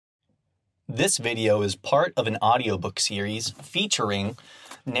This video is part of an audiobook series featuring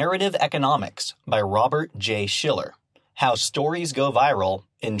Narrative Economics by Robert J. Shiller, How Stories Go Viral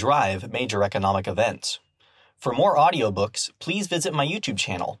and Drive Major Economic Events. For more audiobooks, please visit my YouTube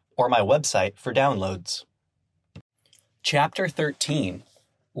channel or my website for downloads. Chapter 13.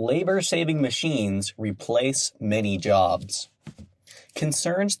 Labor-saving machines replace many jobs.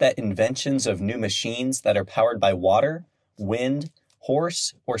 Concerns that inventions of new machines that are powered by water, wind,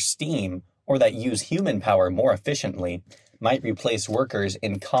 horse, or steam, or that use human power more efficiently, might replace workers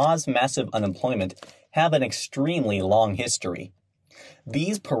and cause massive unemployment have an extremely long history.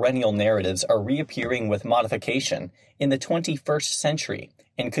 These perennial narratives are reappearing with modification in the 21st century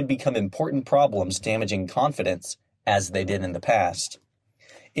and could become important problems damaging confidence, as they did in the past.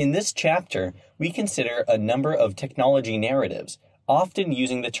 In this chapter, we consider a number of technology narratives, often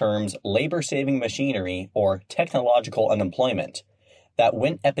using the terms labor-saving machinery or technological unemployment, that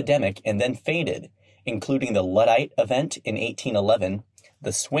went epidemic and then faded, including the Luddite event in 1811,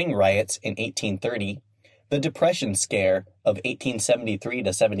 the swing riots in 1830, the Depression scare of 1873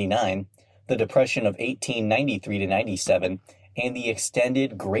 to 79, the Depression of 1893 to 97, and the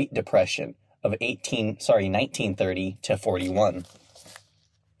extended Great Depression of 1930 to 41.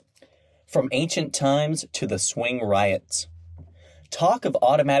 From ancient times to the swing riots. Talk of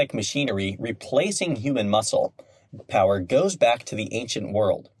automatic machinery replacing human muscle power goes back to the ancient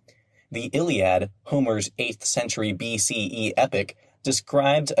world. The Iliad, Homer's 8th century BCE epic,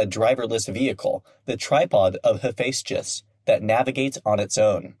 describes a driverless vehicle, the tripod of Hephaestus, that navigates on its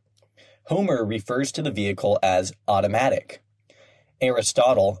own. Homer refers to the vehicle as automatic.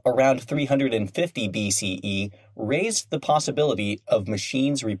 Aristotle, around 350 BCE, raised the possibility of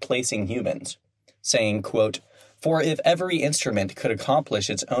machines replacing humans, saying, quote, "For if every instrument could accomplish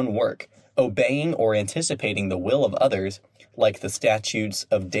its own work, obeying or anticipating the will of others, like the statutes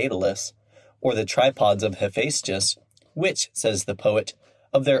of Daedalus, or the tripods of Hephaestus, which, says the poet,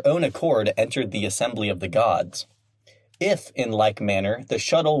 of their own accord entered the assembly of the gods. If, in like manner, the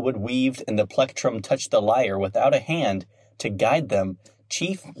shuttle would weave and the plectrum touch the lyre without a hand to guide them,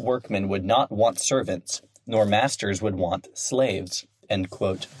 chief workmen would not want servants, nor masters would want slaves." End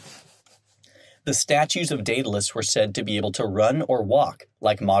quote. The statues of Daedalus were said to be able to run or walk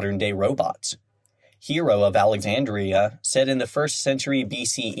like modern-day robots. Hero of Alexandria, said in the 1st century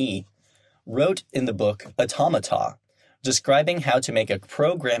BCE, wrote in the book Automata, describing how to make a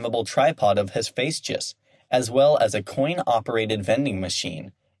programmable tripod of Hephaestus, as well as a coin-operated vending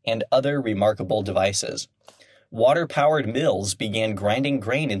machine, and other remarkable devices. Water-powered mills began grinding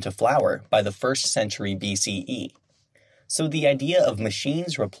grain into flour by the 1st century BCE. So the idea of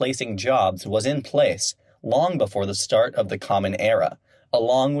machines replacing jobs was in place long before the start of the Common Era,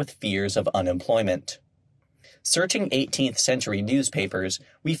 along with fears of unemployment. Searching 18th century newspapers,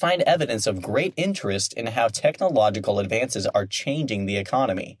 we find evidence of great interest in how technological advances are changing the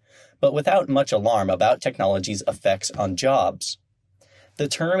economy, but without much alarm about technology's effects on jobs. The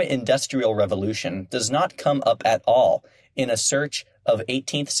term Industrial Revolution does not come up at all in a search of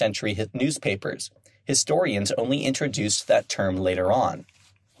 18th century newspapers. Historians only introduced that term later on.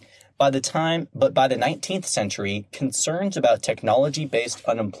 By the 19th century, concerns about technology-based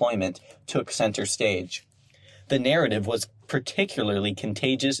unemployment took center stage. The narrative was particularly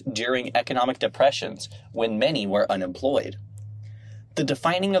contagious during economic depressions when many were unemployed. The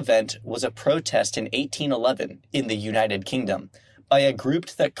defining event was a protest in 1811 in the United Kingdom by a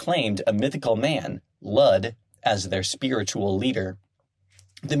group that claimed a mythical man, Lud, as their spiritual leader.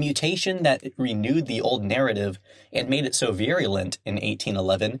 The mutation that renewed the old narrative and made it so virulent in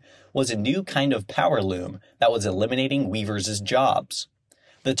 1811 was a new kind of power loom that was eliminating weavers' jobs.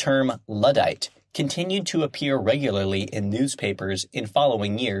 The term Luddite continued to appear regularly in newspapers in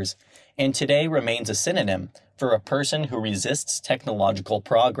following years, and today remains a synonym for a person who resists technological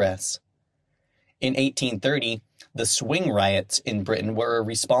progress. In 1830, the swing riots in Britain were a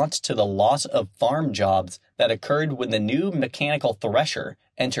response to the loss of farm jobs that occurred when the new mechanical thresher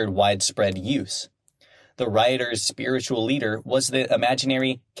entered widespread use. The rioters' spiritual leader was the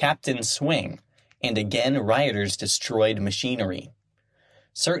imaginary Captain Swing, and again rioters destroyed machinery.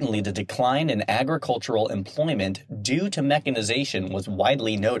 Certainly the decline in agricultural employment due to mechanization was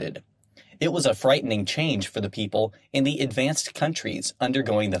widely noted. It was a frightening change for the people in the advanced countries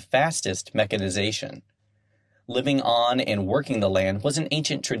undergoing the fastest mechanization. Living on and working the land was an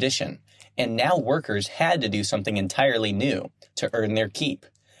ancient tradition, and now workers had to do something entirely new to earn their keep,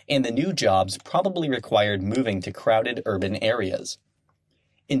 and the new jobs probably required moving to crowded urban areas.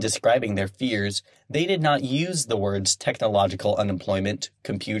 In describing their fears, they did not use the words technological unemployment,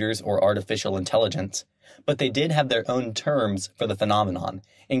 computers, or artificial intelligence, but they did have their own terms for the phenomenon,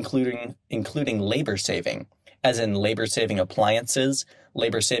 including labor-saving, as in labor-saving appliances,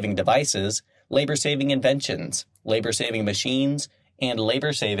 labor-saving devices, labor-saving inventions, labor-saving machines, and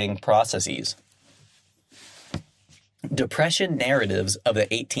labor-saving processes. Depression narratives of the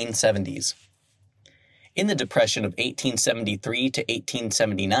 1870s. In the Depression of 1873 to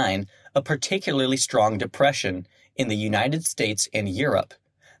 1879, a particularly strong depression in the United States and Europe,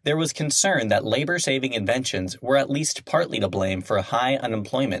 there was concern that labor-saving inventions were at least partly to blame for high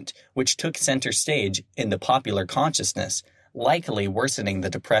unemployment, which took center stage in the popular consciousness, likely worsening the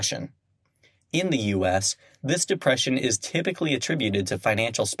depression. In the U.S., this depression is typically attributed to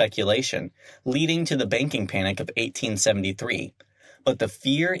financial speculation, leading to the banking panic of 1873. But the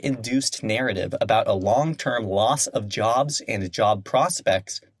fear-induced narrative about a long-term loss of jobs and job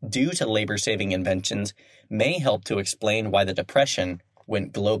prospects due to labor-saving inventions may help to explain why the depression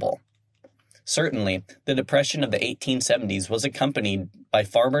went global. Certainly, the depression of the 1870s was accompanied by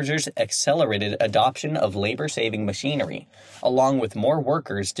farmers' accelerated adoption of labor-saving machinery, along with more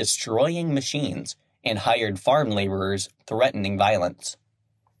workers destroying machines and hired farm laborers threatening violence.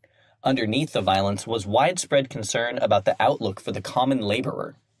 Underneath the violence was widespread concern about the outlook for the common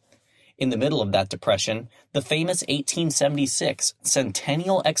laborer. In the middle of that depression, the famous 1876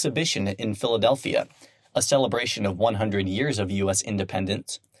 Centennial Exhibition in Philadelphia, a celebration of 100 years of U.S.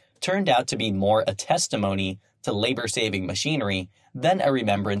 independence, turned out to be more a testimony to labor-saving machinery than a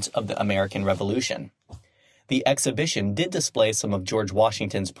remembrance of the American Revolution. The exhibition did display some of George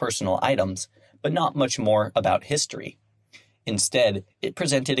Washington's personal items, but not much more about history. Instead, it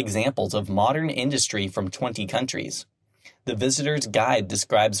presented examples of modern industry from 20 countries. The visitor's guide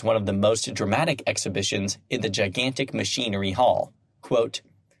describes one of the most dramatic exhibitions in the gigantic machinery hall. Quote,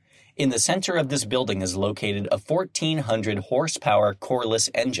 "In the center of this building is located a 1,400 horsepower coreless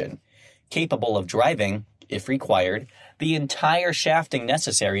engine, capable of driving, if required, the entire shafting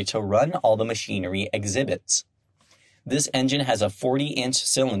necessary to run all the machinery exhibits. This engine has a 40-inch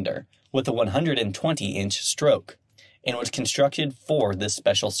cylinder with a 120-inch stroke, and was constructed for this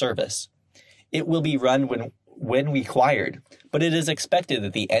special service. It will be run when required, but it is expected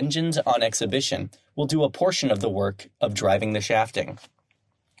that the engines on exhibition will do a portion of the work of driving the shafting.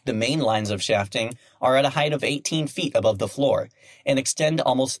 The main lines of shafting are at a height of 18 feet above the floor and extend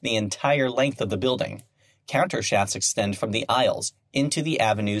almost the entire length of the building. Counter shafts extend from the aisles into the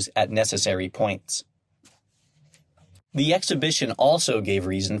avenues at necessary points." The exhibition also gave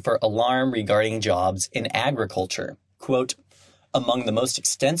reason for alarm regarding jobs in agriculture. Quote, "Among the most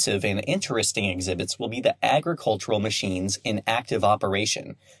extensive and interesting exhibits will be the agricultural machines in active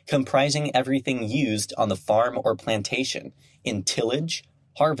operation, comprising everything used on the farm or plantation, in tillage,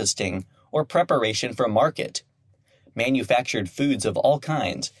 harvesting, or preparation for market, manufactured foods of all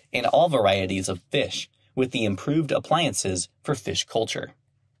kinds, and all varieties of fish, with the improved appliances for fish culture."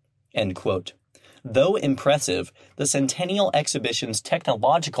 End quote. Though impressive, the Centennial Exhibition's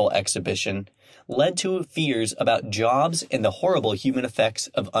technological exhibition led to fears about jobs and the horrible human effects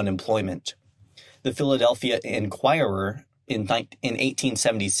of unemployment. The Philadelphia Inquirer in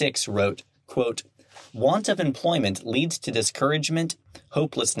 1876 wrote, quote, "Want of employment leads to discouragement,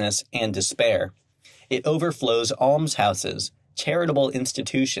 hopelessness, and despair. It overflows almshouses, charitable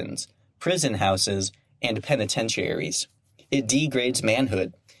institutions, prison houses, and penitentiaries. It degrades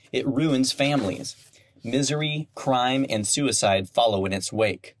manhood. It ruins families. Misery, crime, and suicide follow in its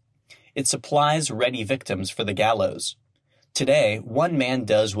wake. It supplies ready victims for the gallows. Today, one man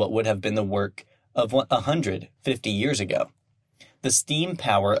does what would have been the work of 150 years ago. The steam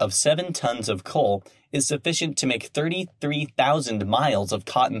power of 7 tons of coal is sufficient to make 33,000 miles of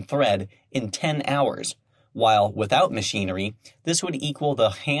cotton thread in 10 hours, while, without machinery, this would equal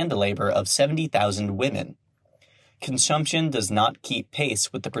the hand labor of 70,000 women. Consumption does not keep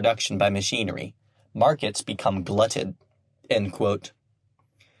pace with the production by machinery. Markets become glutted." End quote.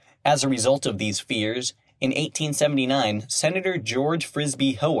 As a result of these fears, in 1879, Senator George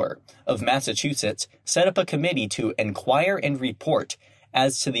Frisbee Hoar of Massachusetts set up a committee to inquire and report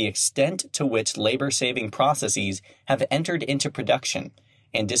as to the extent to which labor-saving processes have entered into production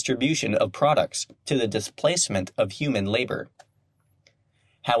and distribution of products to the displacement of human labor.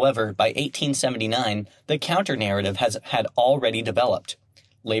 However, by 1879, the counter-narrative had already developed.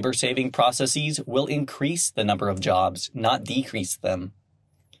 Labor-saving processes will increase the number of jobs, not decrease them.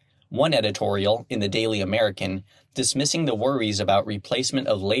 One editorial in the Daily American, dismissing the worries about replacement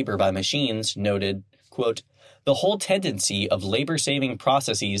of labor by machines, noted, quote, "The whole tendency of labor-saving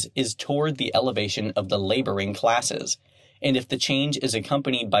processes is toward the elevation of the laboring classes, and if the change is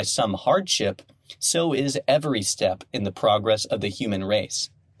accompanied by some hardship, so is every step in the progress of the human race."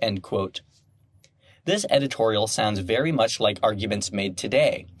 End quote. This editorial sounds very much like arguments made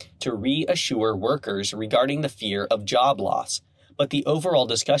today to reassure workers regarding the fear of job loss, but the overall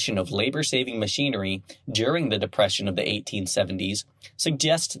discussion of labor-saving machinery during the Depression of the 1870s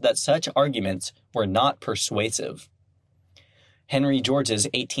suggests that such arguments were not persuasive. Henry George's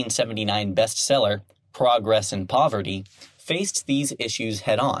 1879 bestseller, Progress and Poverty, faced these issues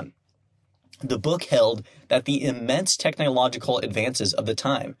head-on. The book held that the immense technological advances of the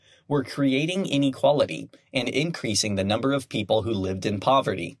time were creating inequality and increasing the number of people who lived in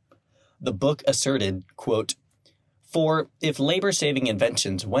poverty. The book asserted, quote, "For if labor-saving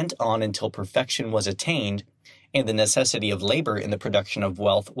inventions went on until perfection was attained, and the necessity of labor in the production of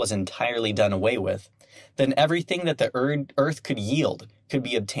wealth was entirely done away with, then everything that the earth could yield could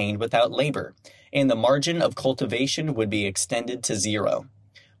be obtained without labor, and the margin of cultivation would be extended to zero.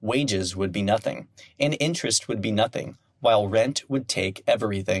 Wages would be nothing, and interest would be nothing, while rent would take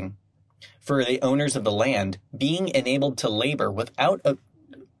everything. For the owners of the land, being enabled without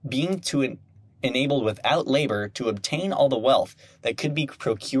labor to obtain all the wealth that could be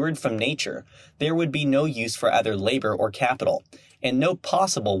procured from nature, there would be no use for either labor or capital, and no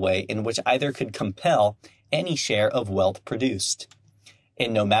possible way in which either could compel any share of wealth produced.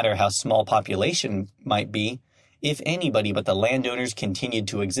 And no matter how small population might be, if anybody but the landowners continued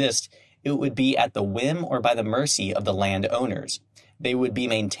to exist, it would be at the whim or by the mercy of the landowners. They would be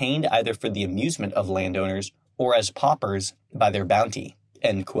maintained either for the amusement of landowners or as paupers by their bounty."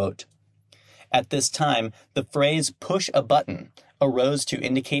 End quote. At this time, the phrase "push a button" arose to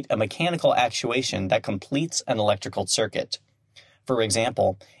indicate a mechanical actuation that completes an electrical circuit. For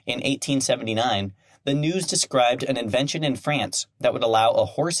example, in 1879, the news described an invention in France that would allow a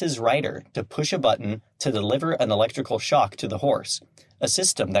horse's rider to push a button to deliver an electrical shock to the horse, a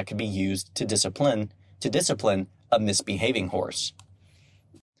system that could be used to discipline a misbehaving horse.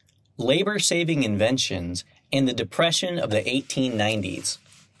 Labor-saving inventions and the Depression of the 1890s.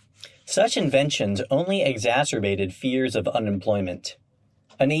 Such inventions only exacerbated fears of unemployment.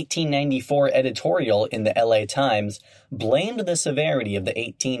 An 1894 editorial in the LA Times blamed the severity of the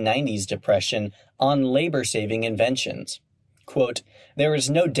 1890s depression on labor-saving inventions. Quote, "There is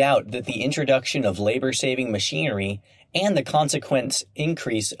no doubt that the introduction of labor-saving machinery and the consequent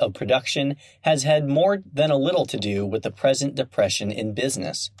increase of production has had more than a little to do with the present depression in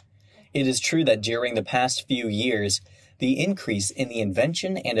business. It is true that during the past few years, the increase in the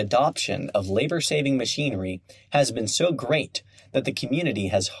invention and adoption of labor-saving machinery has been so great that the community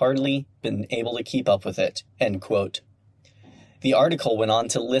has hardly been able to keep up with it." End quote. The article went on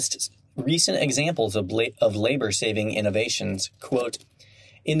to list recent examples of labor-saving innovations. Quote,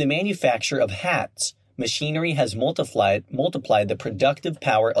 "In the manufacture of hats, machinery has multiplied the productive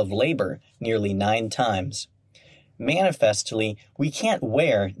power of labor nearly 9 times. Manifestly, we can't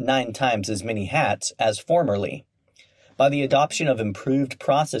wear 9 times as many hats as formerly. By the adoption of improved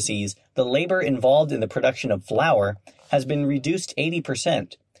processes, the labor involved in the production of flour has been reduced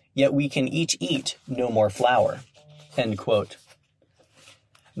 80%, yet we can each eat no more flour." End quote.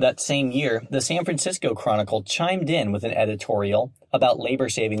 That same year, the San Francisco Chronicle chimed in with an editorial about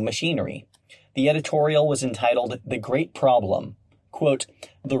labor-saving machinery. The editorial was entitled "The Great Problem." Quote,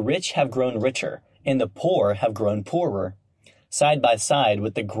 "The rich have grown richer, and the poor have grown poorer. Side by side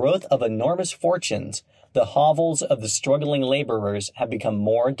with the growth of enormous fortunes, the hovels of the struggling laborers have become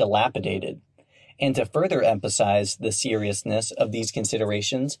more dilapidated. And to further emphasize the seriousness of these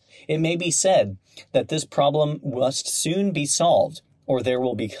considerations, it may be said that this problem must soon be solved, or there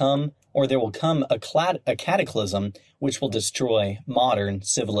will come a cataclysm which will destroy modern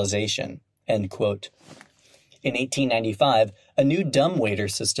civilization." End quote. In 1895, a new dumbwaiter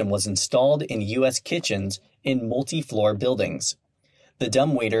system was installed in U.S. kitchens in multi-floor buildings. The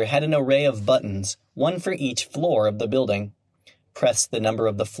dumbwaiter had an array of buttons, one for each floor of the building. Press the number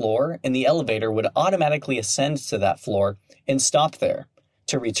of the floor, and the elevator would automatically ascend to that floor and stop there,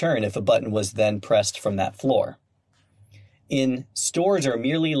 to return if a button was then pressed from that floor. In "Stores Are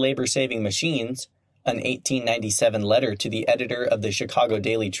Merely Labor-Saving Machines," an 1897 letter to the editor of the Chicago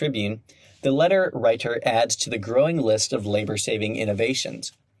Daily Tribune, the letter writer adds to the growing list of labor-saving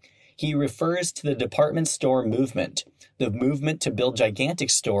innovations. He refers to the department store movement, the movement to build gigantic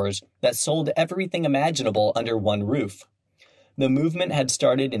stores that sold everything imaginable under one roof. The movement had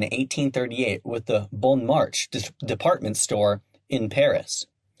started in 1838 with the Bon Marché department store in Paris.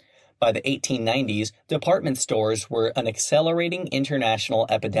 By the 1890s, department stores were an accelerating international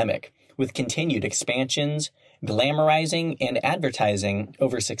epidemic, with continued expansions, glamorizing, and advertising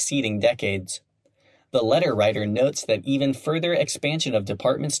over succeeding decades. The letter writer notes that even further expansion of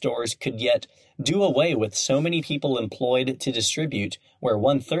department stores could yet do away with so many people employed to distribute, where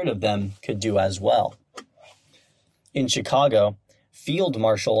 1/3 of them could do as well. In Chicago,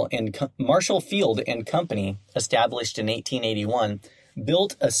 Marshall Field and Company, established in 1881,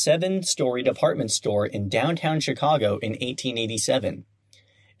 built a 7-story department store in downtown Chicago in 1887.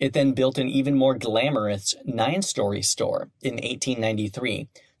 It then built an even more glamorous 9-story store in 1893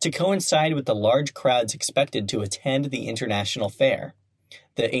 to coincide with the large crowds expected to attend the International Fair,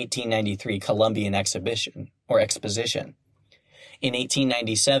 the 1893 Columbian Exposition. In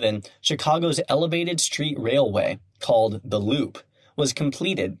 1897, Chicago's elevated street railway, called the Loop, was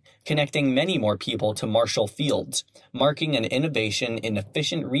completed, connecting many more people to Marshall Fields, marking an innovation in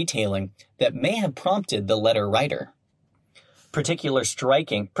efficient retailing that may have prompted the letter writer. Particularly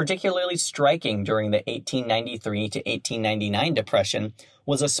striking during the 1893 to 1899 Depression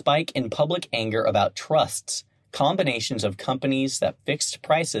was a spike in public anger about trusts, combinations of companies that fixed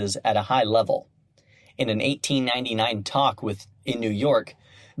prices at a high level. In an 1899 talk in New York,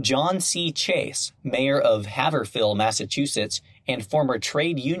 John C. Chase, mayor of Haverhill, Massachusetts, and former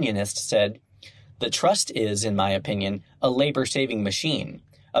trade unionist, said, "The trust is, in my opinion, a labor-saving machine,"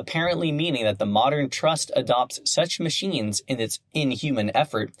 apparently meaning that the modern trust adopts such machines in its inhuman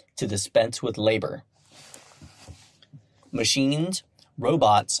effort to dispense with labor. Machines,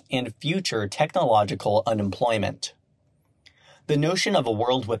 robots, and future technological unemployment. The notion of a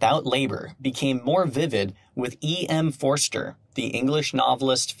world without labor became more vivid with E.M. Forster, the English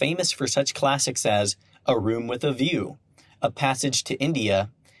novelist famous for such classics as A Room with a View, A Passage to India,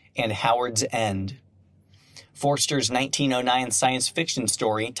 and Howard's End. Forster's 1909 science fiction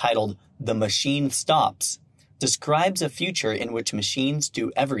story titled The Machine Stops describes a future in which machines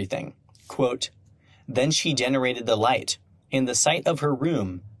do everything. Quote, "Then she generated the light, and the sight of her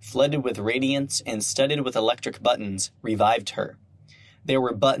room, flooded with radiance and studded with electric buttons, revived her. There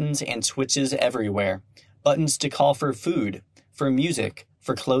were buttons and switches everywhere, buttons to call for food, for music,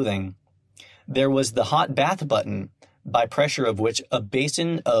 for clothing. There was the hot bath button, by pressure of which a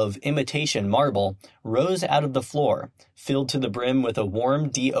basin of imitation marble rose out of the floor, filled to the brim with a warm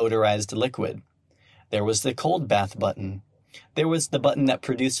deodorized liquid. There was the cold bath button. There was the button that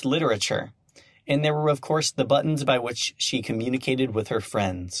produced literature. And there were, of course, the buttons by which she communicated with her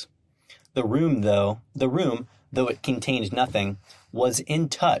friends. The room, though it contained nothing, was in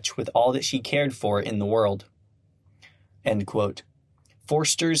touch with all that she cared for in the world." End quote.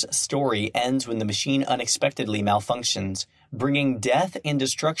 Forster's story ends when the machine unexpectedly malfunctions, bringing death and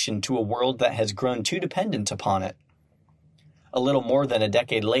destruction to a world that has grown too dependent upon it. A little more than a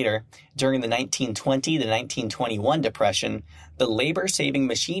decade later, during the 1920 to 1921 Depression, the labor-saving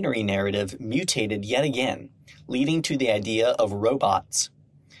machinery narrative mutated yet again, leading to the idea of robots.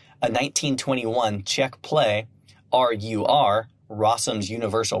 A 1921 Czech play, R.U.R., Rossum's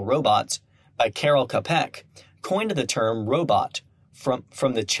Universal Robots, by Karel Čapek, coined the term robot,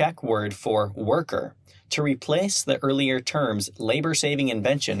 from the Czech word for worker, to replace the earlier terms labor-saving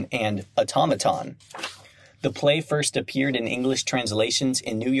invention and automaton. The play first appeared in English translations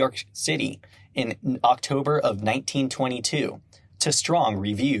in New York City in October of 1922, to strong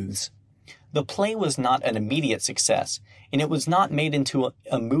reviews. The play was not an immediate success, and it was not made into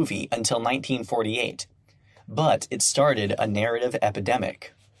a movie until 1948, but it started a narrative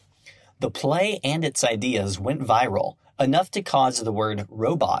epidemic. The play and its ideas went viral, enough to cause the word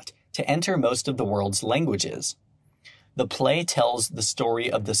robot to enter most of the world's languages. The play tells the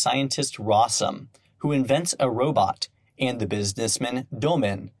story of the scientist Rossum, who invents a robot, and the businessman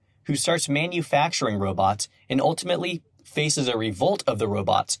Domin, who starts manufacturing robots and ultimately faces a revolt of the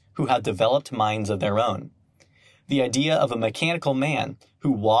robots who have developed minds of their own. The idea of a mechanical man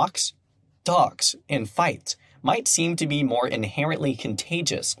who walks, talks, and fights might seem to be more inherently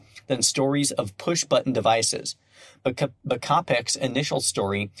contagious than stories of push-button devices, but Čapek's initial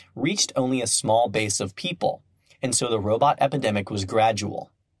story reached only a small base of people, and so the robot epidemic was gradual.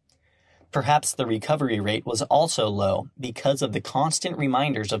 Perhaps the recovery rate was also low because of the constant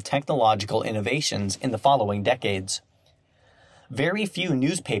reminders of technological innovations in the following decades. Very few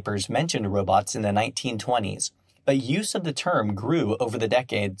newspapers mentioned robots in the 1920s, but use of the term grew over the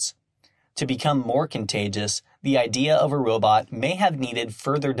decades. To become more contagious, the idea of a robot may have needed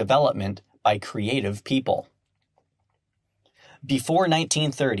further development by creative people. Before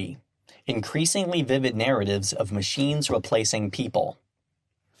 1930, increasingly vivid narratives of machines replacing people.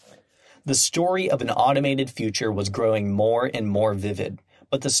 The story of an automated future was growing more and more vivid,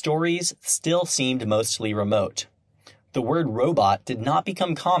 but the stories still seemed mostly remote. The word robot did not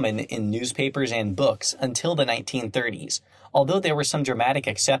become common in newspapers and books until the 1930s, although there were some dramatic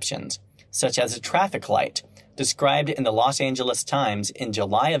exceptions, such as a traffic light, described in the Los Angeles Times in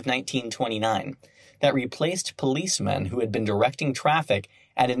July of 1929, that replaced policemen who had been directing traffic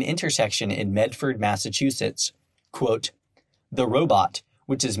at an intersection in Medford, Massachusetts. Quote, "The robot,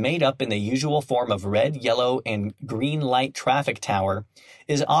 which is made up in the usual form of red, yellow, and green light traffic tower,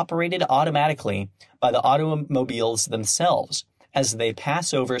 is operated automatically by the automobiles themselves as they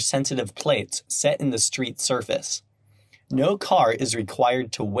pass over sensitive plates set in the street surface. No car is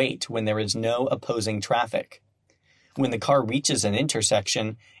required to wait when there is no opposing traffic. When the car reaches an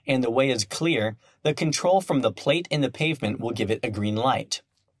intersection and the way is clear, the control from the plate in the pavement will give it a green light.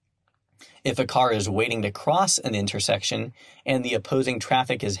 If a car is waiting to cross an intersection and the opposing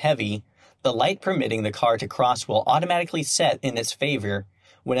traffic is heavy, the light permitting the car to cross will automatically set in its favor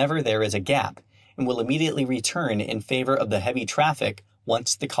whenever there is a gap and will immediately return in favor of the heavy traffic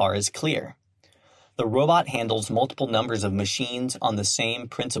once the car is clear. The robot handles multiple numbers of machines on the same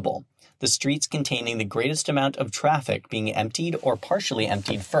principle, the streets containing the greatest amount of traffic being emptied or partially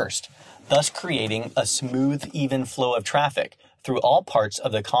emptied first, thus creating a smooth, even flow of traffic through all parts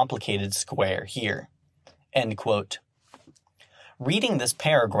of the complicated square here." End quote. Reading this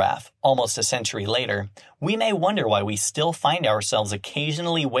paragraph, almost a century later, we may wonder why we still find ourselves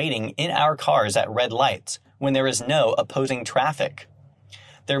occasionally waiting in our cars at red lights when there is no opposing traffic.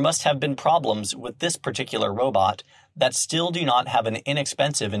 There must have been problems with this particular robot that still do not have an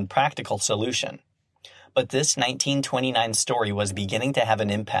inexpensive and practical solution. But this 1929 story was beginning to have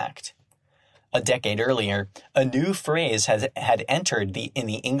an impact. A decade earlier, a new phrase had entered in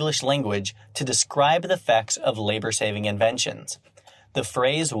the English language to describe the effects of labor-saving inventions. The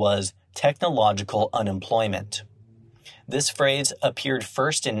phrase was technological unemployment. This phrase appeared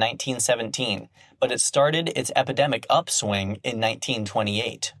first in 1917, but it started its epidemic upswing in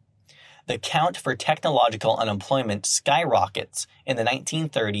 1928. The count for technological unemployment skyrockets in the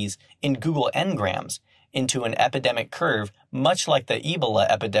 1930s in Google Ngrams into an epidemic curve much like the Ebola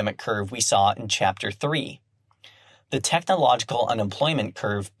epidemic curve we saw in Chapter 3. The technological unemployment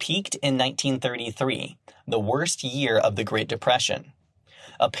curve peaked in 1933, the worst year of the Great Depression.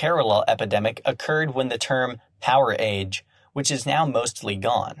 A parallel epidemic occurred when the term power age, which is now mostly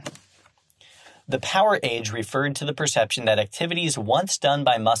gone. The power age referred to the perception that activities once done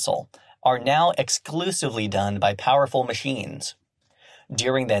by muscle are now exclusively done by powerful machines.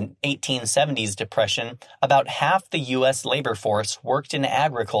 During the 1870s depression, about half the U.S. labor force worked in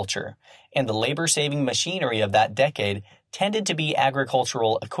agriculture, and the labor-saving machinery of that decade tended to be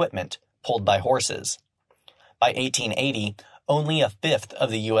agricultural equipment pulled by horses. By 1880, only a fifth of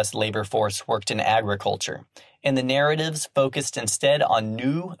the U.S. labor force worked in agriculture, and the narratives focused instead on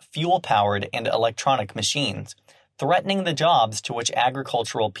new fuel-powered and electronic machines, threatening the jobs to which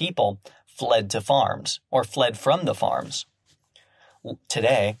agricultural people fled from the farms.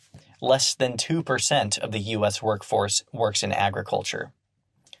 Today, less than 2% of the U.S. workforce works in agriculture.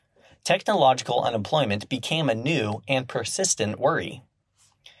 Technological unemployment became a new and persistent worry.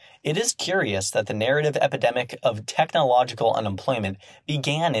 It is curious that the narrative epidemic of technological unemployment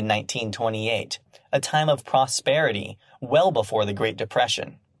began in 1928, a time of prosperity well before the Great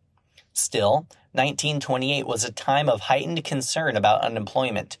Depression. Still, 1928 was a time of heightened concern about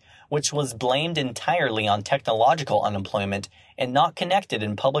unemployment, which was blamed entirely on technological unemployment and not connected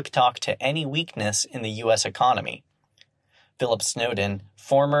in public talk to any weakness in the U.S. economy. Philip Snowden,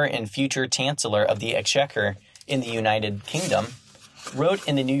 former and future Chancellor of the Exchequer in the United Kingdom, wrote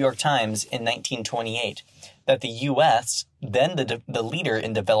in the New York Times in 1928 that the U.S., then the leader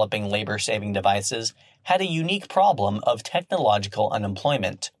in developing labor-saving devices, had a unique problem of technological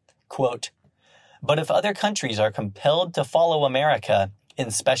unemployment. Quote, "But if other countries are compelled to follow America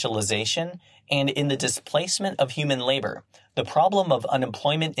in specialization and in the displacement of human labor, the problem of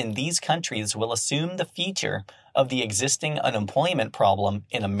unemployment in these countries will assume the feature of the existing unemployment problem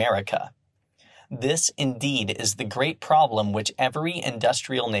in America. This, indeed, is the great problem which every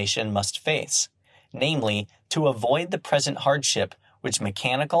industrial nation must face, namely, to avoid the present hardship which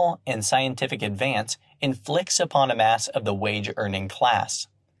mechanical and scientific advance inflicts upon a mass of the wage-earning class.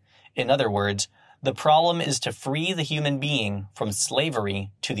 In other words, the problem is to free the human being from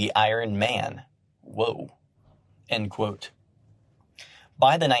slavery to the iron man." Whoa. End quote.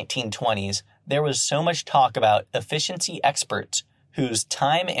 By the 1920s, there was so much talk about efficiency experts whose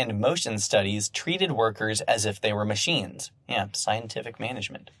time and motion studies treated workers as if they were machines. Yeah, scientific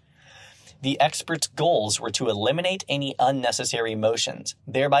management. The experts' goals were to eliminate any unnecessary motions,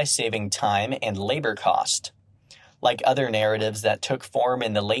 thereby saving time and labor cost. Like other narratives that took form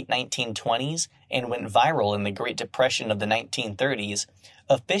in the late 1920s and went viral in the Great Depression of the 1930s,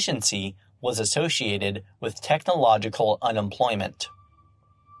 efficiency was associated with technological unemployment.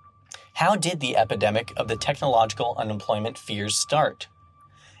 How did the epidemic of the technological unemployment fears start?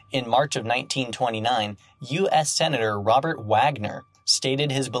 In March of 1929, U.S. Senator Robert Wagner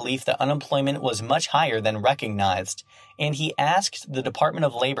stated his belief that unemployment was much higher than recognized, and he asked the Department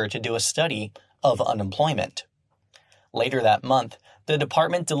of Labor to do a study of unemployment. Later that month, the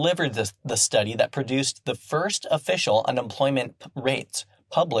department delivered the study that produced the first official unemployment rates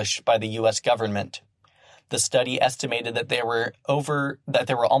published by the U.S. government. The study estimated that there were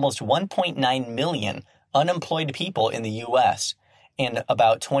almost 1.9 million unemployed people in the U.S. and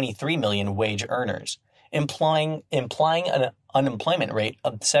about 23 million wage earners, implying an unemployment rate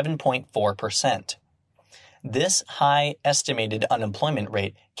of 7.4%. This high estimated unemployment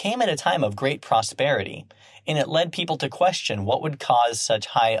rate came at a time of great prosperity, and it led people to question what would cause such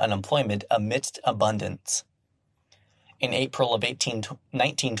high unemployment amidst abundance. In April of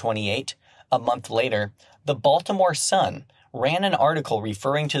 1928, a month later, the Baltimore Sun ran an article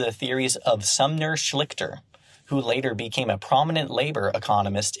referring to the theories of Sumner Schlichter, who later became a prominent labor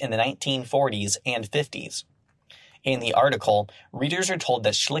economist in the 1940s and 50s. In the article, readers are told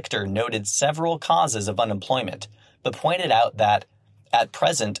that Schlichter noted several causes of unemployment, but pointed out that, at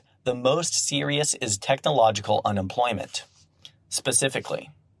present, the most serious is technological unemployment.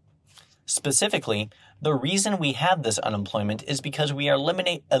 Specifically, the reason we have this unemployment is because we are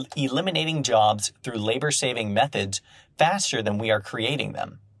eliminating jobs through labor-saving methods faster than we are creating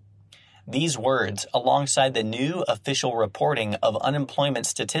them. These words, alongside the new official reporting of unemployment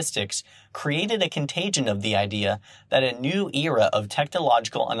statistics, created a contagion of the idea that a new era of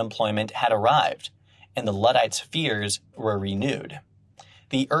technological unemployment had arrived, and the Luddites' fears were renewed.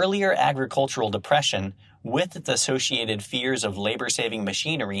 The earlier agricultural depression, with its associated fears of labor-saving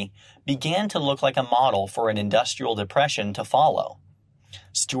machinery, began to look like a model for an industrial depression to follow.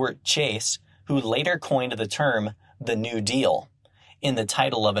 Stuart Chase, who later coined the term the New Deal, in the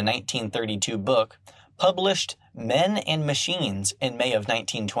title of a 1932 book, published Men and Machines in May of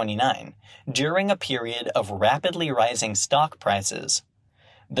 1929, during a period of rapidly rising stock prices.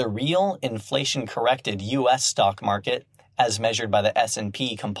 The real inflation-corrected U.S. stock market, as measured by the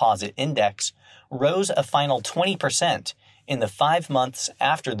S&P Composite Index, rose a final 20% in the 5 months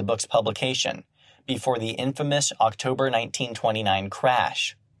after the book's publication, before the infamous October 1929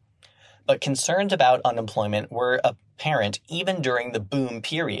 crash. But concerns about unemployment were apparent even during the boom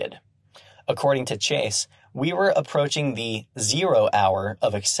period. According to Chase, we were approaching the 0 hour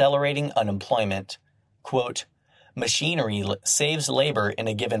of accelerating unemployment. Quote, "Machinery saves labor in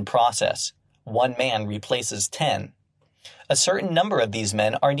a given process. 1 man replaces 10. A certain number of these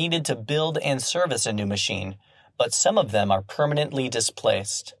men are needed to build and service a new machine, but some of them are permanently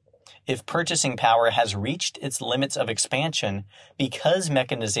displaced. If purchasing power has reached its limits of expansion because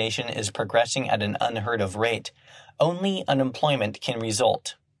mechanization is progressing at an unheard of rate, only unemployment can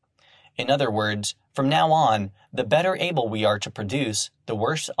result. In other words, from now on, the better able we are to produce, the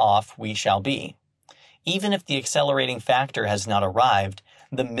worse off we shall be. Even if the accelerating factor has not arrived,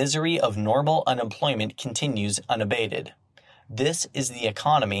 the misery of normal unemployment continues unabated. This is the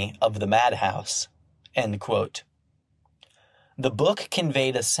economy of the madhouse." End quote. The book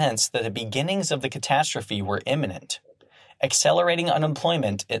conveyed a sense that the beginnings of the catastrophe were imminent. Accelerating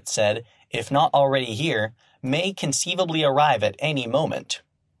unemployment, it said, if not already here, may conceivably arrive at any moment.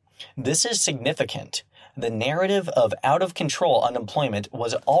 This is significant. The narrative of out-of-control unemployment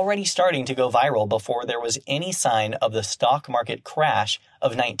was already starting to go viral before there was any sign of the stock market crash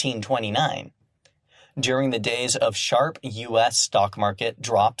of 1929. During the days of sharp U.S. stock market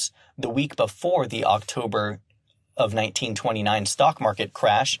drops the week before the October of 1929 stock market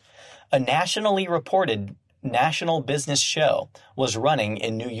crash, a nationally reported national business show was running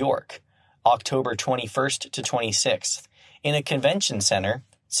in New York, October 21st to 26th, in a convention center,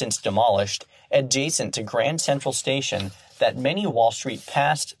 since demolished, adjacent to Grand Central Station that many Wall Street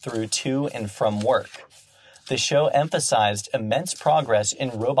passed through to and from work. The show emphasized immense progress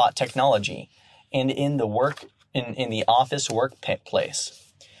in robot technology and in the office workplace.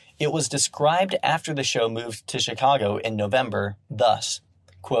 It was described after the show moved to Chicago in November thus,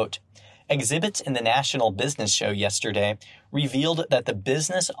 quote, "Exhibits in the National Business Show yesterday revealed that the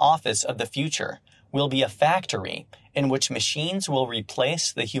business office of the future will be a factory in which machines will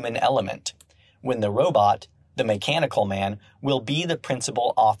replace the human element, when the robot, the mechanical man, will be the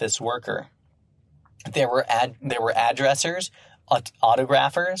principal office worker. There were addressers,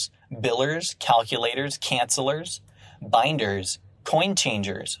 autographers, billers, calculators, cancelers, binders, coin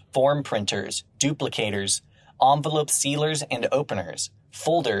changers, form printers, duplicators, envelope sealers and openers,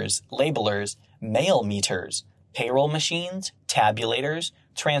 folders, labelers, mail meters, payroll machines, tabulators,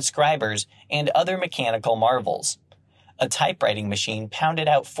 transcribers, and other mechanical marvels. A typewriting machine pounded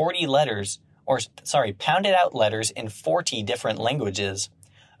out letters in 40 different languages.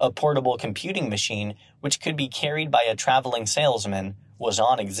 A portable computing machine, which could be carried by a traveling salesman, was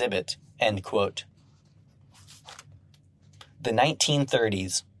on exhibit." End quote. The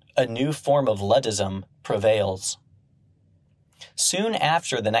 1930s. A new form of Luddism prevails. Soon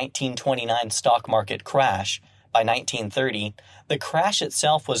after the 1929 stock market crash, by 1930, the crash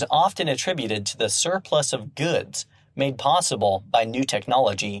itself was often attributed to the surplus of goods made possible by new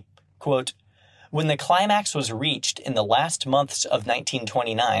technology. Quote, "When the climax was reached in the last months of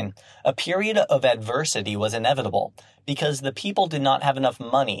 1929, a period of adversity was inevitable because the people did not have enough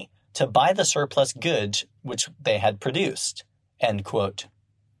money to buy the surplus goods which they had produced." End quote.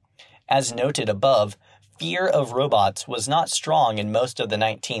 As noted above, fear of robots was not strong in most of the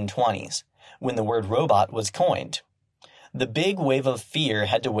 1920s, when the word robot was coined. The big wave of fear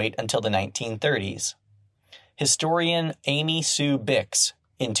had to wait until the 1930s. Historian Amy Sue Bix,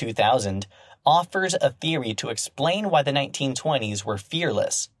 in 2000, offers a theory to explain why the 1920s were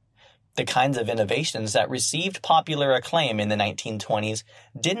fearless. The kinds of innovations that received popular acclaim in the 1920s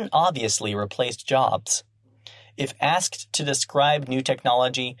didn't obviously replace jobs. If asked to describe new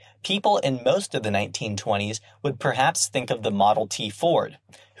technology, people in most of the 1920s would perhaps think of the Model T Ford,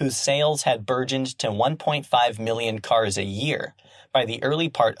 whose sales had burgeoned to 1.5 million cars a year by the early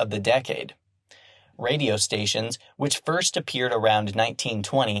part of the decade. Radio stations, which first appeared around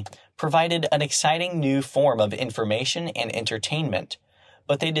 1920, provided an exciting new form of information and entertainment,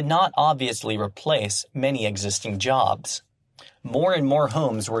 but they did not obviously replace many existing jobs. More and more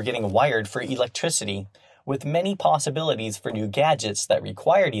homes were getting wired for electricity, with many possibilities for new gadgets that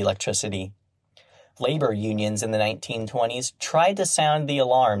required electricity. Labor unions in the 1920s tried to sound the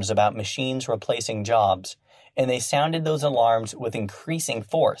alarms about machines replacing jobs, and they sounded those alarms with increasing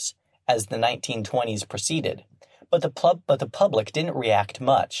force as the 1920s proceeded, but the public didn't react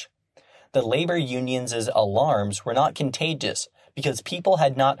much. The labor unions' alarms were not contagious because people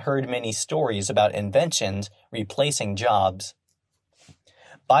had not heard many stories about inventions replacing jobs.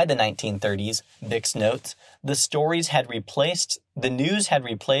 By the 1930s, Bix notes, the news had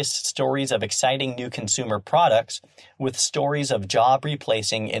replaced stories of exciting new consumer products with stories of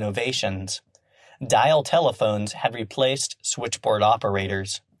job-replacing innovations. Dial telephones had replaced switchboard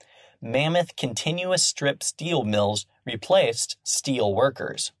operators. Mammoth continuous strip steel mills replaced steel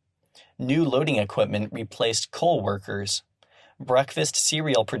workers. New loading equipment replaced coal workers. Breakfast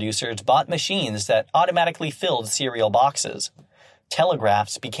cereal producers bought machines that automatically filled cereal boxes.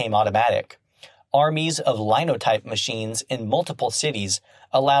 Telegraphs became automatic. Armies of linotype machines in multiple cities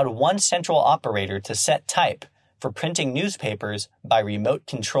allowed one central operator to set type for printing newspapers by remote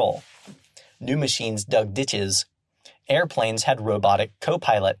control. New machines dug ditches. Airplanes had robotic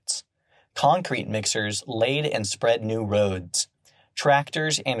co-pilots. Concrete mixers laid and spread new roads.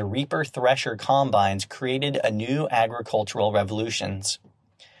 Tractors and reaper thresher combines created a new agricultural revolutions.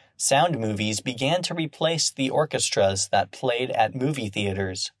 Sound movies began to replace the orchestras that played at movie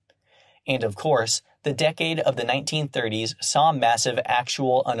theaters. And of course, the decade of the 1930s saw massive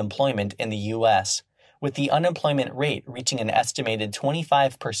actual unemployment in the U.S., with the unemployment rate reaching an estimated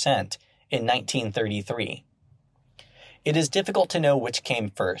 25% in 1933. It is difficult to know which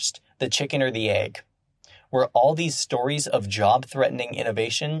came first, the chicken or the egg. Were all these stories of job-threatening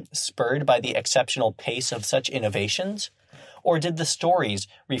innovation spurred by the exceptional pace of such innovations? Or did the stories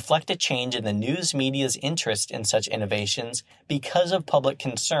reflect a change in the news media's interest in such innovations because of public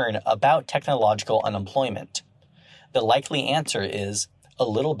concern about technological unemployment? The likely answer is a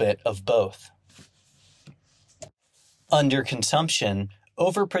little bit of both. Underconsumption,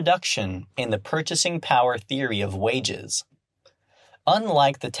 overproduction, and the purchasing power theory of wages.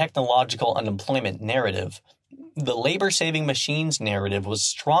 Unlike the technological unemployment narrative, the labor-saving machines narrative was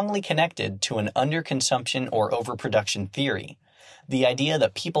strongly connected to an underconsumption or overproduction theory, the idea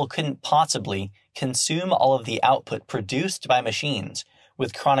that people couldn't possibly consume all of the output produced by machines,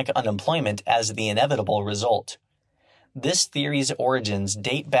 with chronic unemployment as the inevitable result. This theory's origins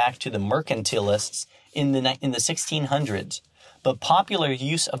date back to the mercantilists in the 1600s, but popular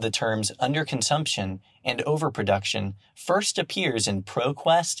use of the terms underconsumption and overproduction first appears in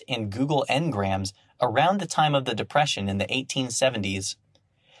ProQuest and Google Ngrams around the time of the Depression in the 1870s.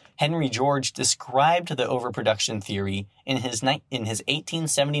 Henry George described the overproduction theory in his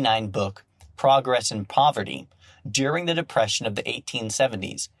 1879 book, Progress and Poverty, during the Depression of the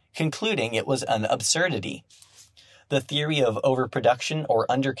 1870s, concluding it was an absurdity. The theory of overproduction or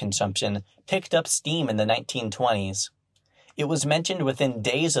underconsumption picked up steam in the 1920s. It was mentioned within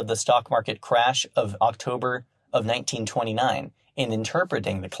days of the stock market crash of October of 1929 in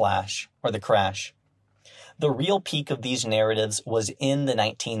interpreting the crash. The real peak of these narratives was in the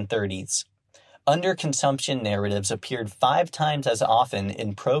 1930s. Underconsumption narratives appeared 5 times as often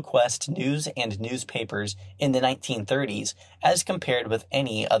in ProQuest news and newspapers in the 1930s as compared with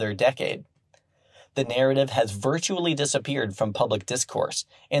any other decade. The narrative has virtually disappeared from public discourse,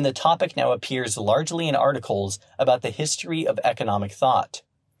 and the topic now appears largely in articles about the history of economic thought.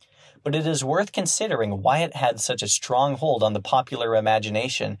 But it is worth considering why it had such a strong hold on the popular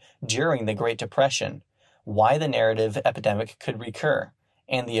imagination during the Great Depression, why the narrative epidemic could recur,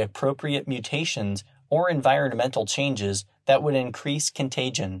 and the appropriate mutations or environmental changes that would increase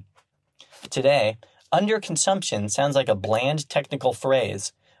contagion. Today, underconsumption sounds like a bland technical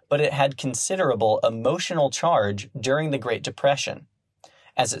phrase, but it had considerable emotional charge during the Great Depression,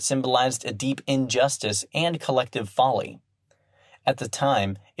 as it symbolized a deep injustice and collective folly. At the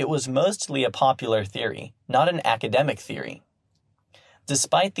time, it was mostly a popular theory, not an academic theory.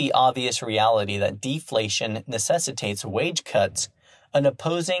 Despite the obvious reality that deflation necessitates wage cuts, an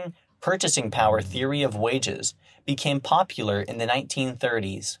opposing purchasing power theory of wages became popular in the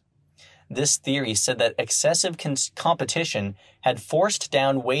 1930s. This theory said that excessive competition had forced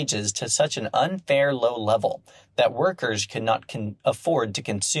down wages to such an unfair low level that workers could not afford to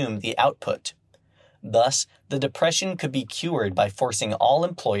consume the output. Thus, the Depression could be cured by forcing all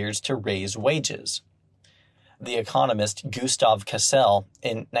employers to raise wages. The economist Gustav Cassel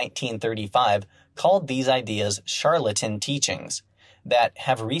in 1935 called these ideas charlatan teachings that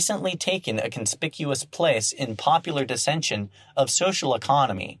have recently taken a conspicuous place in popular dissension of social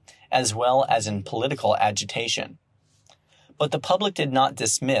economy as well as in political agitation. But the public did not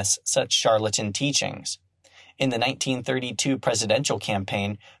dismiss such charlatan teachings. In the 1932 presidential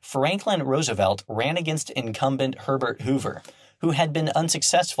campaign, Franklin Roosevelt ran against incumbent Herbert Hoover, who had been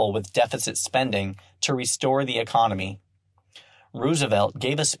unsuccessful with deficit spending to restore the economy. Roosevelt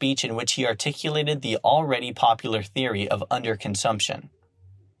gave a speech in which he articulated the already popular theory of underconsumption.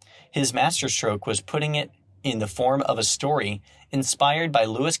 His masterstroke was putting it in the form of a story inspired by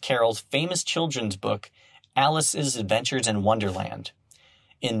Lewis Carroll's famous children's book, Alice's Adventures in Wonderland.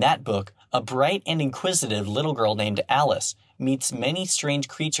 In that book, a bright and inquisitive little girl named Alice meets many strange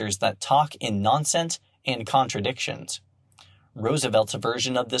creatures that talk in nonsense and contradictions. Roosevelt's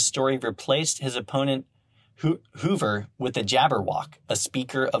version of this story replaced his opponent Hoover with a Jabberwock, a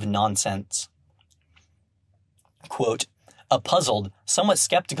speaker of nonsense. Quote, a puzzled, somewhat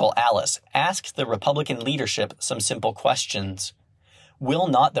skeptical Alice asked the Republican leadership some simple questions. Will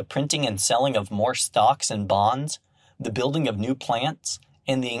not the printing and selling of more stocks and bonds, the building of new plants,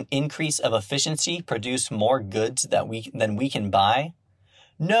 and the increase of efficiency produce more goods than we can buy?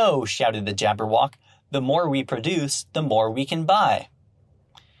 No, shouted the Jabberwock. The more we produce, the more we can buy.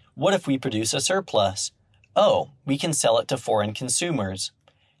 What if we produce a surplus? Oh, we can sell it to foreign consumers.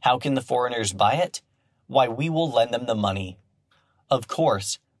 How can the foreigners buy it? Why, we will lend them the money. Of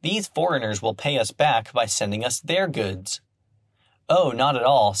course, these foreigners will pay us back by sending us their goods. Oh, not at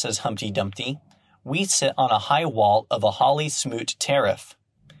all, says Humpty Dumpty. We sit on a high wall of a holly smoot tariff.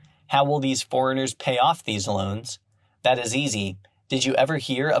 How will these foreigners pay off these loans? That is easy. Did you ever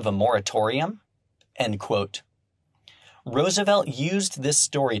hear of a moratorium? End quote. Roosevelt used this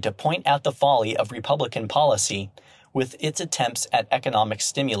story to point out the folly of Republican policy with its attempts at economic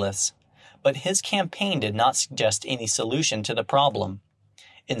stimulus, but his campaign did not suggest any solution to the problem.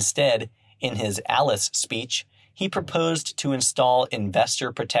 Instead, in his Alice speech, he proposed to install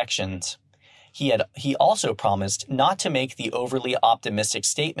investor protections. He also promised not to make the overly optimistic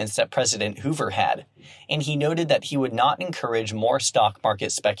statements that President Hoover had, and he noted that he would not encourage more stock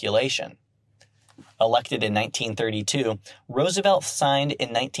market speculation. Elected in 1932, Roosevelt signed in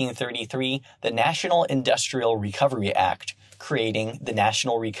 1933 the National Industrial Recovery Act, creating the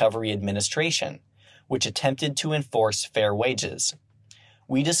National Recovery Administration, which attempted to enforce fair wages.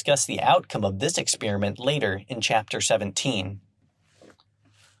 We discuss the outcome of this experiment later in Chapter 17.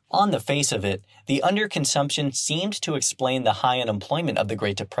 On the face of it, the underconsumption seemed to explain the high unemployment of the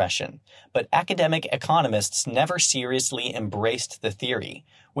Great Depression, but academic economists never seriously embraced the theory,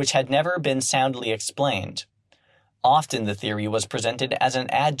 which had never been soundly explained. Often the theory was presented as an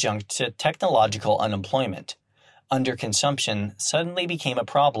adjunct to technological unemployment. Underconsumption suddenly became a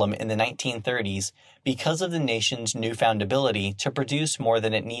problem in the 1930s because of the nation's newfound ability to produce more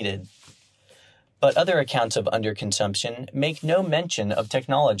than it needed. But other accounts of underconsumption make no mention of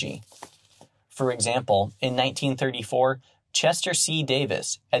technology. For example, in 1934, Chester C.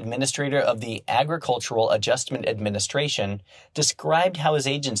 Davis, administrator of the Agricultural Adjustment Administration, described how his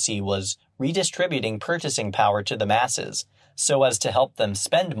agency was redistributing purchasing power to the masses so as to help them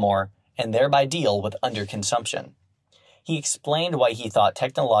spend more and thereby deal with underconsumption. He explained why he thought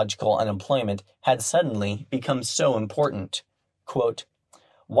technological unemployment had suddenly become so important. Quote,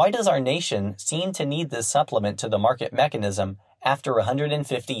 "Why does our nation seem to need this supplement to the market mechanism after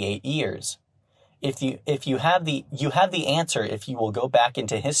 158 years? You have the answer if you will go back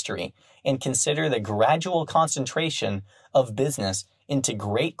into history and consider the gradual concentration of business into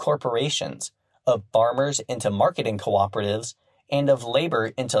great corporations, of farmers into marketing cooperatives, and of labor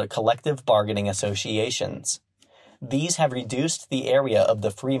into collective bargaining associations. These have reduced the area of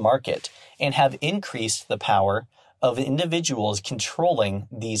the free market and have increased the power of individuals controlling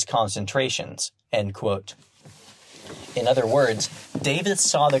these concentrations." End quote. In other words, Davis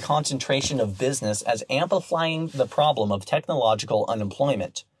saw the concentration of business as amplifying the problem of technological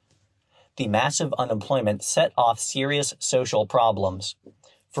unemployment. The massive unemployment set off serious social problems.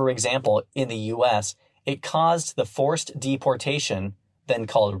 For example, in the U.S., it caused the forced deportation, then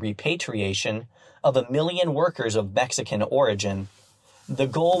called repatriation, of 1 million workers of Mexican origin. The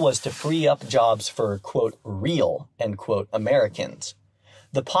goal was to free up jobs for, quote, real, end quote, Americans.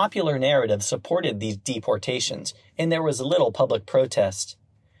 The popular narrative supported these deportations, and there was little public protest.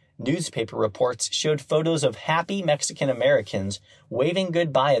 Newspaper reports showed photos of happy Mexican Americans waving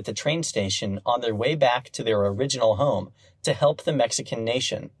goodbye at the train station on their way back to their original home to help the Mexican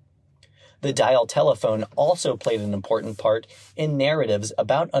nation. The dial telephone also played an important part in narratives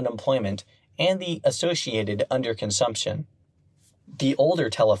about unemployment and the associated underconsumption. The older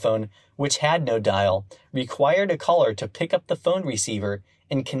telephone, which had no dial, required a caller to pick up the phone receiver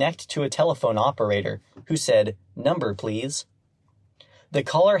and connect to a telephone operator who said, "Number, please." The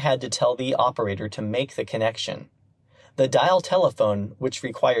caller had to tell the operator to make the connection. The dial telephone, which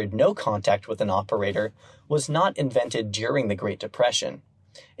required no contact with an operator, was not invented during the Great Depression.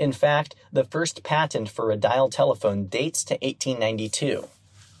 In fact, the first patent for a dial telephone dates to 1892.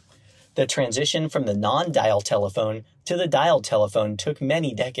 The transition from the non-dial telephone to the dial telephone took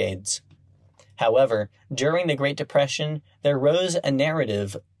many decades. However, during the Great Depression, there rose a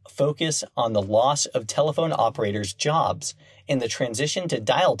narrative focus on the loss of telephone operators' jobs, and the transition to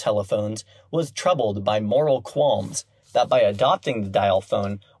dial telephones was troubled by moral qualms that by adopting the dial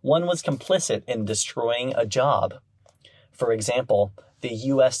phone, one was complicit in destroying a job. For example, the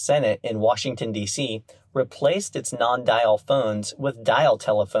U.S. Senate in Washington, D.C., replaced its non-dial phones with dial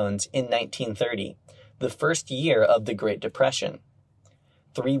telephones in 1930, the first year of the Great Depression.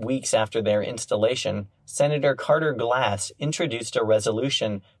 3 weeks after their installation, Senator Carter Glass introduced a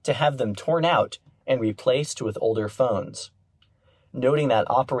resolution to have them torn out and replaced with older phones. Noting that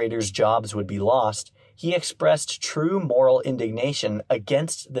operators' jobs would be lost, he expressed true moral indignation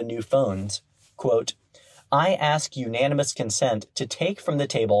against the new phones. Quote, "I ask unanimous consent to take from the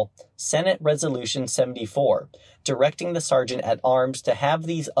table Senate Resolution 74, directing the Sergeant at Arms to have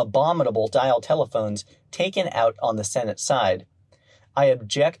these abominable dial telephones taken out on the Senate side. I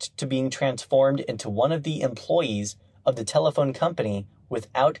object to being transformed into one of the employees of the telephone company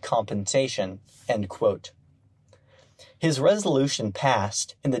without compensation." End quote. His resolution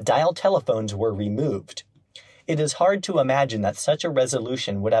passed, and the dial telephones were removed. It is hard to imagine that such a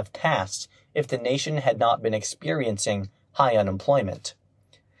resolution would have passed if the nation had not been experiencing high unemployment.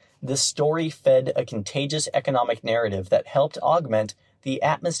 This story fed a contagious economic narrative that helped augment the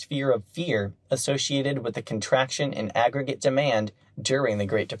atmosphere of fear associated with the contraction in aggregate demand during the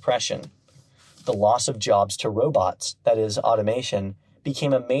Great Depression. The loss of jobs to robots, that is, automation,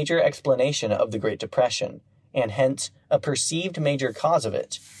 became a major explanation of the Great Depression, and hence a perceived major cause of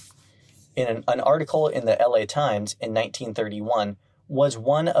it. In an article in the LA Times in 1931 was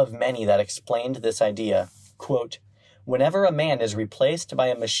one of many that explained this idea. Quote, "Whenever a man is replaced by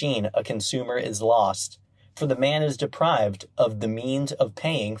a machine, a consumer is lost, for the man is deprived of the means of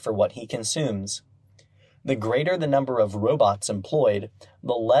paying for what he consumes. The greater the number of robots employed,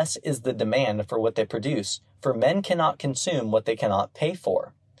 the less is the demand for what they produce, for men cannot consume what they cannot pay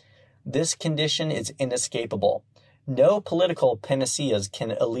for. This condition is inescapable. No political panaceas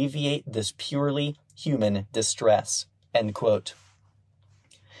can alleviate this purely human distress." End quote.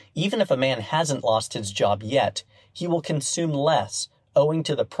 Even if a man hasn't lost his job yet, he will consume less, owing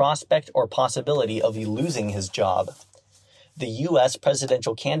to the prospect or possibility of losing his job. The U.S.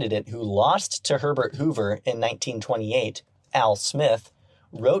 presidential candidate who lost to Herbert Hoover in 1928, Al Smith,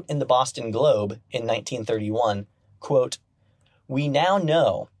 wrote in the Boston Globe in 1931, quote, "We now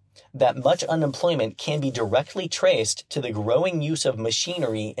know that much unemployment can be directly traced to the growing use of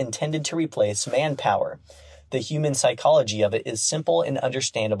machinery intended to replace manpower. The human psychology of it is simple and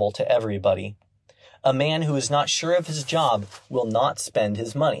understandable to everybody. A man who is not sure of his job will not spend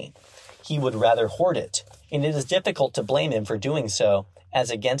his money. He would rather hoard it, and it is difficult to blame him for doing so as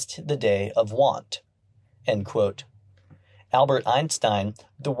against the day of want." End quote. Albert Einstein,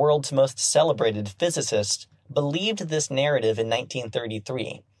 the world's most celebrated physicist, believed this narrative in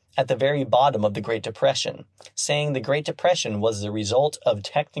 1933, at the very bottom of the Great Depression, saying the Great Depression was the result of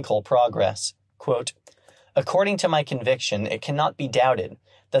technical progress. Quote, "According to my conviction, it cannot be doubted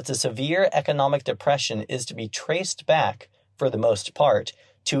that the severe economic depression is to be traced back, for the most part,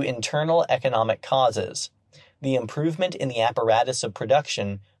 to internal economic causes. The improvement in the apparatus of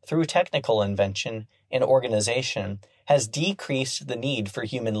production through technical invention and organization has decreased the need for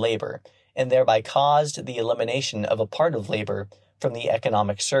human labor, and thereby caused the elimination of a part of labor from the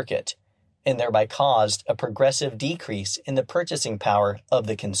economic circuit, and thereby caused a progressive decrease in the purchasing power of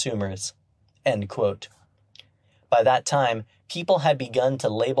the consumers." End quote. By that time, people had begun to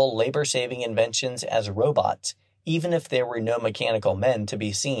label labor-saving inventions as robots, even if there were no mechanical men to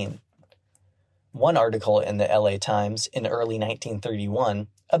be seen. One article in the LA Times in early 1931,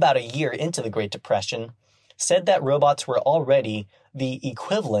 about a year into the Great Depression, said that robots were already the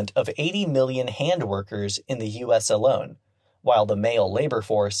equivalent of 80 million hand workers in the U.S. alone, while the male labor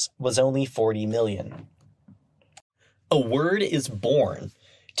force was only 40 million. A word is born: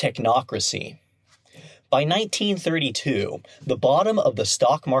 technocracy. By 1932, the bottom of the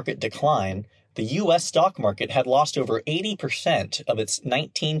stock market decline, the U.S. stock market had lost over 80% of its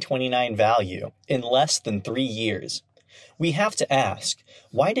 1929 value in less than 3 years. We have to ask,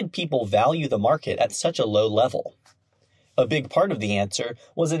 why did people value the market at such a low level? A big part of the answer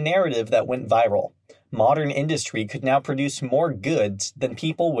was a narrative that went viral. Modern industry could now produce more goods than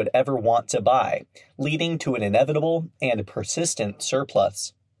people would ever want to buy, leading to an inevitable and persistent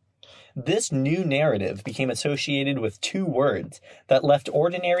surplus. This new narrative became associated with two words that left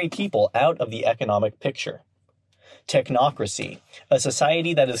ordinary people out of the economic picture: technocracy, a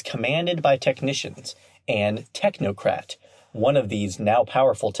society that is commanded by technicians, and technocrat, one of these now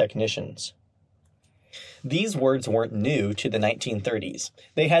powerful technicians. These words weren't new to the 1930s.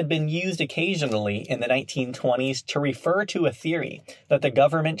 They had been used occasionally in the 1920s to refer to a theory that the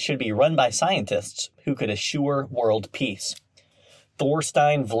government should be run by scientists who could assure world peace.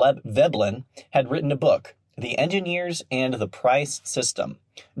 Thorstein Veblen had written a book, The Engineers and the Price System,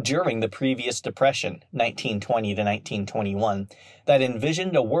 during the previous Depression, 1920 to 1921, that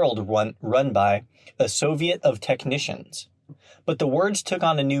envisioned a world run by a Soviet of technicians. But the words took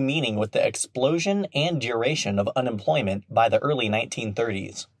on a new meaning with the explosion and duration of unemployment by the early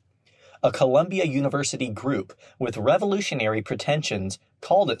 1930s. A Columbia University group with revolutionary pretensions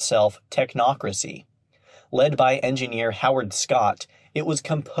called itself Technocracy. Led by engineer Howard Scott, it was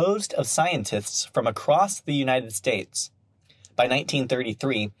composed of scientists from across the United States. By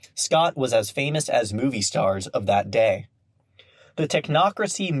 1933, Scott was as famous as movie stars of that day. The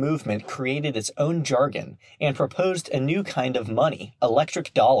technocracy movement created its own jargon and proposed a new kind of money,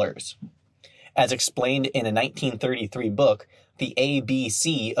 electric dollars. As explained in a 1933 book, The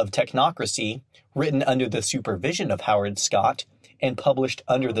ABC of Technocracy, written under the supervision of Howard Scott and published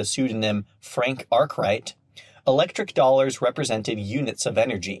under the pseudonym Frank Arkwright, electric dollars represented units of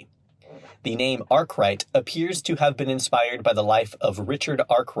energy. The name Arkwright appears to have been inspired by the life of Richard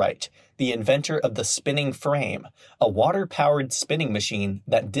Arkwright, the inventor of the spinning frame, a water-powered spinning machine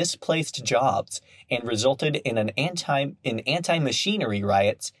that displaced jobs and resulted in anti-machinery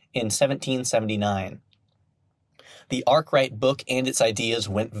riots in 1779. The Arkwright book and its ideas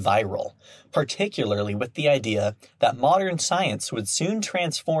went viral, particularly with the idea that modern science would soon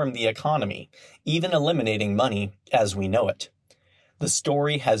transform the economy, even eliminating money as we know it. The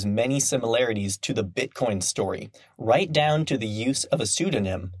story has many similarities to the Bitcoin story, right down to the use of a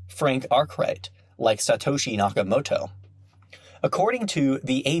pseudonym, Frank Arkwright, like Satoshi Nakamoto. According to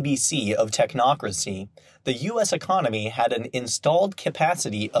the ABC of Technocracy, the U.S. economy had an installed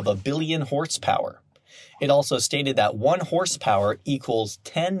capacity of 1 billion horsepower. It also stated that 1 horsepower equals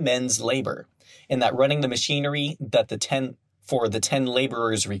 10 men's labor, and that running the machinery for the 10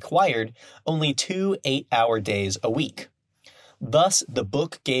 laborers required only 2 8-hour days a week. Thus, the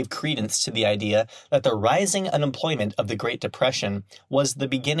book gave credence to the idea that the rising unemployment of the Great Depression was the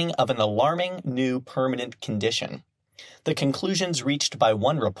beginning of an alarming new permanent condition. The conclusions reached by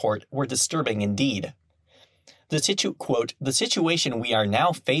one report were disturbing indeed. The situation we are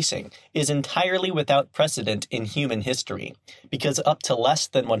now facing is entirely without precedent in human history, because up to less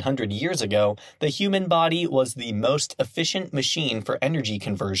than 100 years ago, the human body was the most efficient machine for energy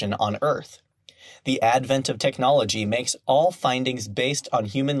conversion on Earth. The advent of technology makes all findings based on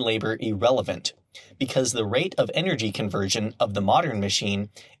human labor irrelevant, because the rate of energy conversion of the modern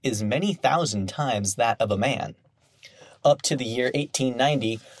machine is many thousand times that of a man. Up to the year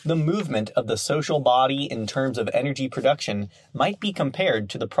 1890, the movement of the social body in terms of energy production might be compared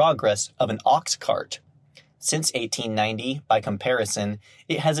to the progress of an ox cart. Since 1890, by comparison,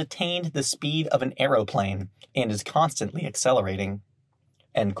 it has attained the speed of an aeroplane and is constantly accelerating.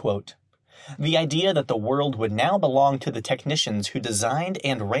 End quote. The idea that the world would now belong to the technicians who designed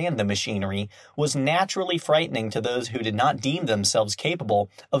and ran the machinery was naturally frightening to those who did not deem themselves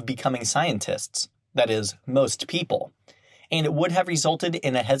capable of becoming scientists, that is, most people, and it would have resulted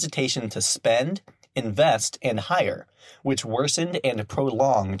in a hesitation to spend, invest, and hire, which worsened and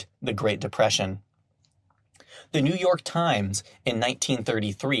prolonged the Great Depression. The New York Times in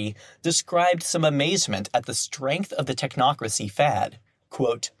 1933 described some amazement at the strength of the technocracy fad.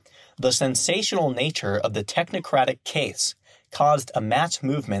 Quote, "The sensational nature of the technocratic case caused a mass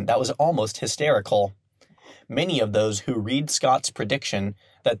movement that was almost hysterical. Many of those who read Scott's prediction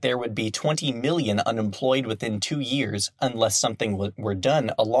that there would be 20 million unemployed within 2 years unless something were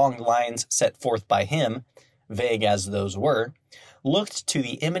done along lines set forth by him, vague as those were, looked to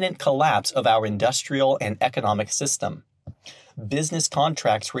the imminent collapse of our industrial and economic system. Business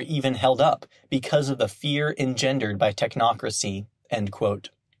contracts were even held up because of the fear engendered by technocracy." End quote.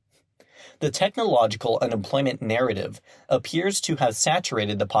 The technological unemployment narrative appears to have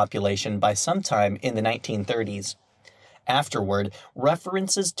saturated the population by sometime in the 1930s. Afterward,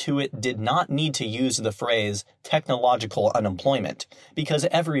 references to it did not need to use the phrase technological unemployment because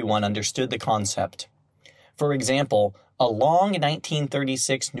everyone understood the concept. For example, a long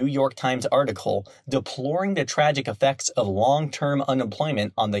 1936 New York Times article deploring the tragic effects of long-term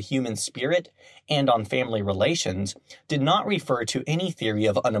unemployment on the human spirit and on family relations did not refer to any theory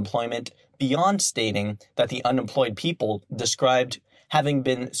of unemployment beyond stating that the unemployed people described having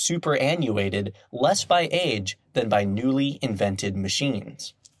been superannuated less by age than by newly invented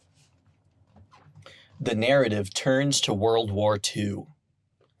machines. The narrative turns to World War II.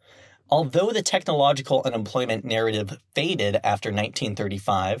 Although the technological unemployment narrative faded after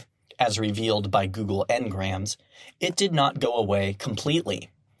 1935, as revealed by Google Ngrams, it did not go away completely.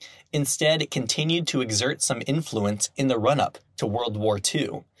 Instead, it continued to exert some influence in the run-up to World War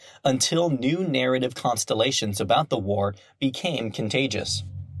II, until new narrative constellations about the war became contagious.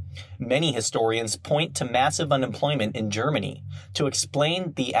 Many historians point to massive unemployment in Germany to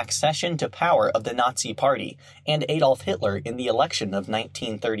explain the accession to power of the Nazi Party and Adolf Hitler in the election of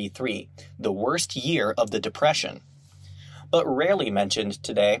 1933, the worst year of the Depression. But rarely mentioned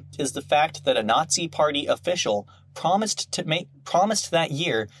today is the fact that a Nazi Party official promised that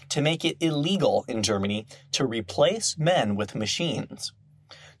year to make it illegal in Germany to replace men with machines.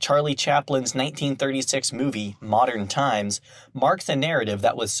 Charlie Chaplin's 1936 movie, Modern Times, marks a narrative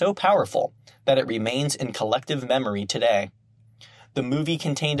that was so powerful that it remains in collective memory today. The movie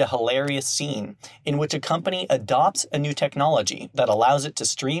contained a hilarious scene in which a company adopts a new technology that allows it to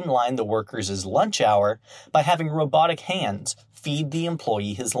streamline the workers' lunch hour by having robotic hands feed the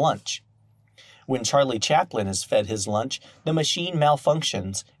employee his lunch. When Charlie Chaplin is fed his lunch, the machine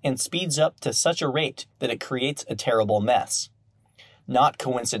malfunctions and speeds up to such a rate that it creates a terrible mess. Not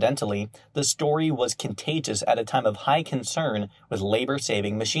coincidentally, the story was contagious at a time of high concern with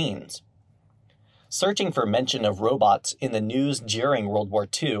labor-saving machines. Searching for mention of robots in the news during World War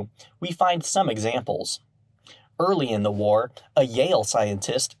II, we find some examples. Early in the war, a Yale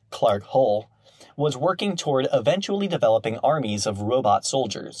scientist, Clark Hull, was working toward eventually developing armies of robot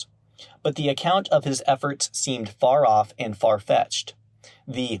soldiers. But the account of his efforts seemed far off and far-fetched.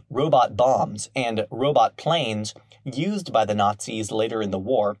 The robot bombs and robot planes used by the Nazis later in the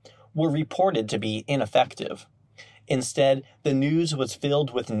war were reported to be ineffective. Instead, the news was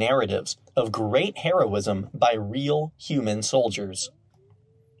filled with narratives of great heroism by real human soldiers.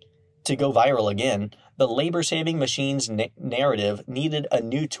 To go viral again, the labor-saving machines narrative needed a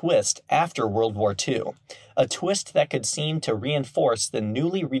new twist after World War II, a twist that could seem to reinforce the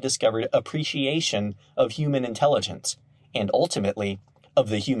newly rediscovered appreciation of human intelligence, and ultimately, of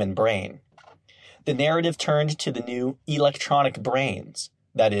the human brain. The narrative turned to the new electronic brains,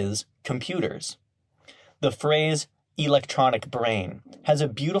 that is, computers. The phrase electronic brain has a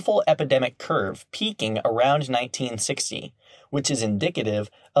beautiful epidemic curve peaking around 1960, which is indicative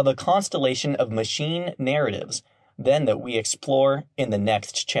of a constellation of machine narratives then that we explore in the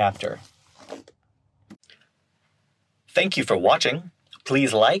next chapter. Thank you for watching.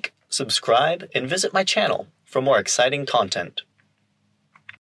 Please like, subscribe, and visit my channel for more exciting content.